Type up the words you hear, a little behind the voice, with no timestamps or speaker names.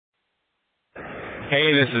Hey,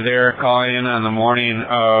 this is Eric calling in on the morning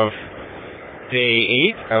of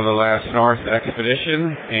day 8 of the last North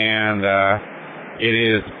expedition, and it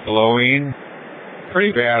is blowing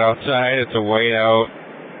pretty bad outside. It's a whiteout,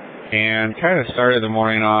 and kind of started the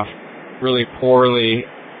morning off really poorly.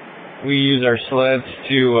 We use our sleds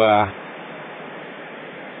to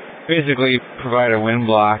basically provide a wind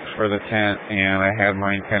block for the tent, and I had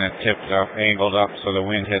mine kind of tipped up, angled up, so the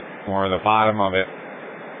wind hit more of the bottom of it,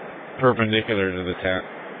 perpendicular to the tent.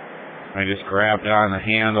 I just grabbed on the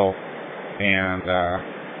handle and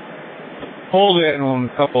pulled it, and when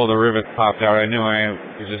a couple of the rivets popped out, I knew I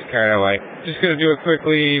was just kind of like, just going to do it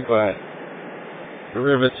quickly, but the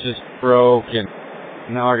rivets just broke, and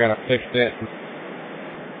now I got to fix it.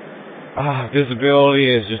 Visibility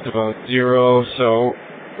is just about 0, so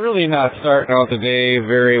really not starting out the day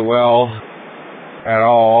very well at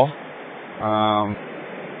all.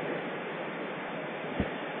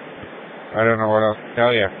 I don't know what else to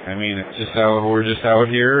tell you. I mean, it's just we're just out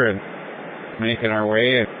here and making our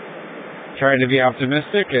way and trying to be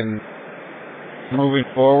optimistic and moving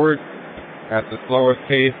forward at the slowest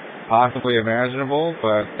pace possibly imaginable.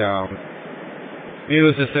 But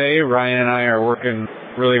needless to say, Ryan and I are working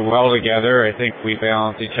really well together. I think we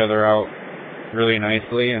balance each other out really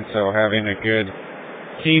nicely, and so having a good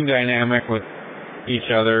team dynamic with each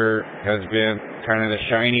other has been kind of the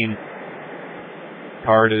shining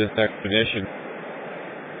part of this expedition.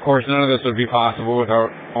 Of course, none of this would be possible without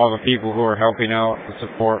all the people who are helping out, the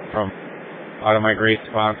support from a lot of my great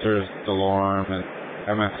sponsors, DeLorme and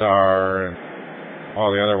MSR and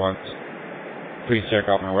all the other ones. Please check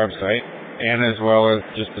out my website. And as well as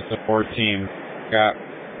just the support team. Got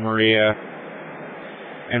Maria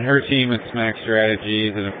and her team at Smack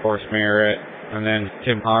Strategies, and of course Merritt, and then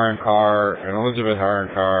Tim Harenkar and Elizabeth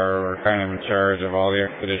Harenkar were kind of in charge of all the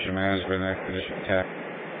expedition management and expedition tech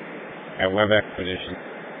at Web Expeditions.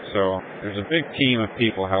 So there's a big team of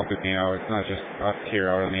people helping me out. It's not just us here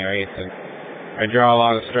out on the ice, and I draw a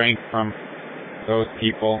lot of strength from those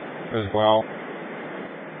people as well.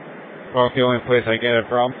 Well, it's the only place I get it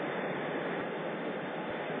from.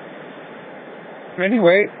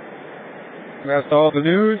 Anyway, that's all the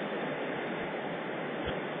news.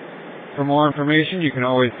 For more information, you can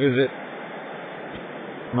always visit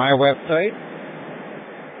my website,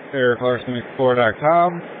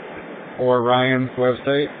 ericlarsonexplore.com, or Ryan's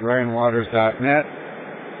website, ryanwaters.net.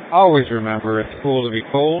 Always remember, it's cool to be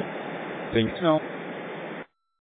cold. Think snow.